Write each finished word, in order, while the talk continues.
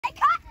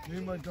Me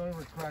and my daughter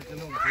cracked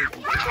it over.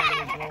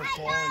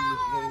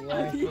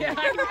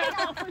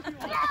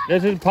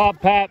 This is Pop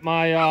Pat,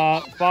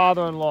 my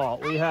father-in-law.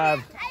 We have,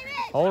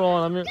 hold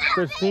on, I'm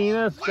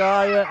Christina,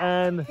 Skaya,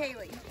 and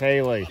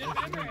Kaylee.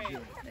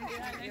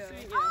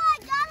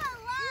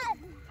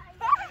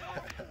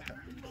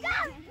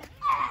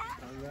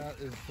 That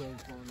is so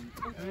funny.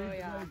 Oh,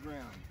 yeah.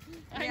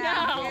 I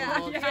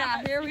know.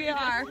 Yeah, here we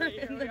are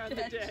in the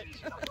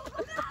ditch.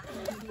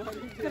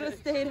 Could have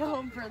stayed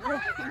home for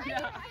this.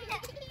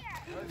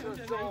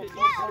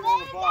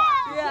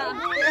 Yeah,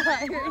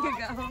 here you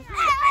go.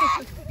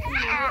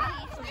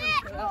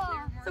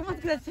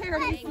 Someone's gonna tear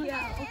an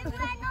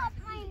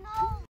ACL.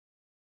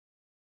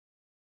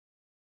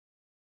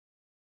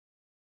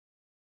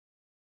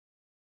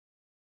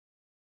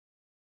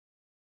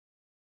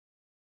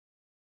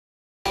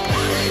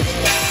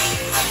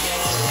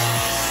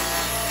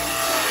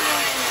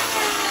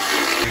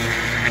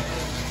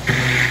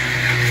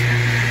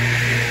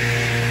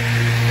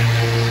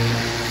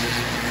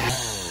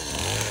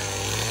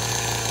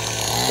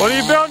 What are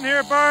you building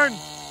here, Bern?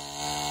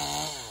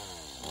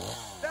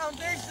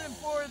 Foundation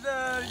for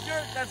the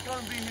yurt that's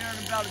going to be here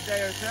in about a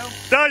day or two.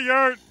 The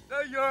yurt.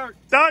 The yurt.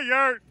 The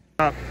yurt.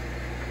 Up.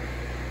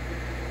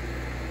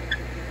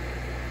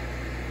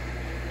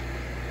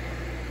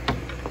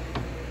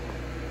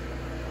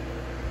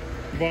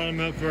 Bottom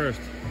up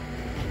first.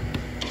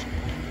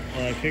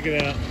 All right, kick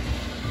it out.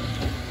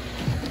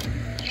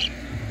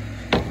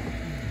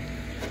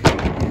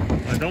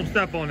 All right, don't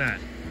step on that.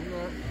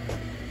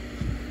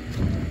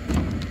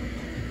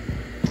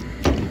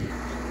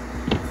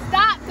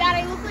 Stop, Dad.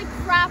 I look like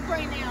crap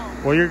right now.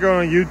 Well, you're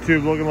going on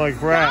YouTube looking like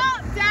crap.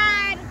 Stop,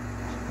 Dad.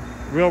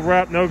 Real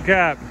rap, no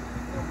cap.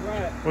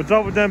 What's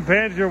up with them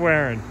pants you're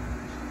wearing?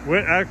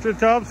 With extra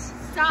tufts?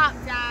 Stop,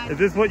 Dad. Is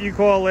this what you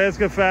call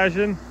Alaska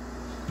fashion?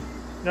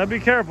 Now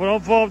be careful,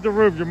 don't fall off the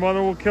roof. Your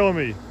mother will kill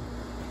me.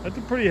 That's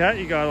a pretty hat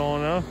you got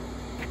on, though.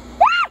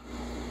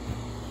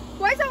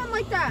 Why is that one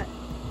like that?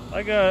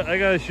 I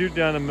got a shoot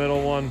down the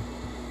middle one.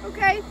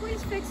 Okay,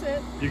 please fix it.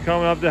 You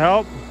coming up to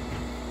help?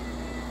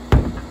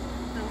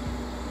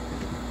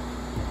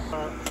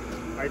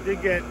 I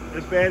did get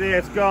the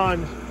badass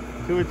gun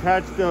to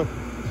attach the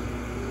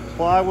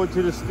plywood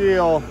to the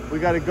steel. We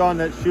got a gun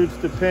that shoots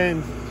the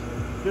pins,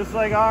 just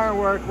like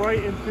ironwork,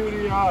 right into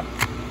the,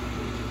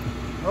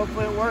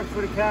 hopefully it works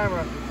for the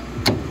camera.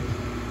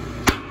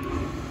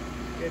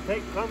 Yeah,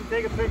 come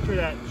take a picture of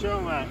that, show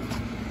them that.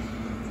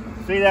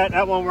 See that?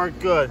 That one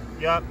worked good,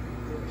 yep.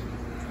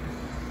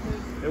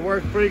 It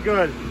works pretty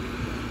good.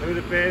 Look at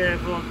the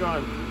badass little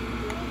gun.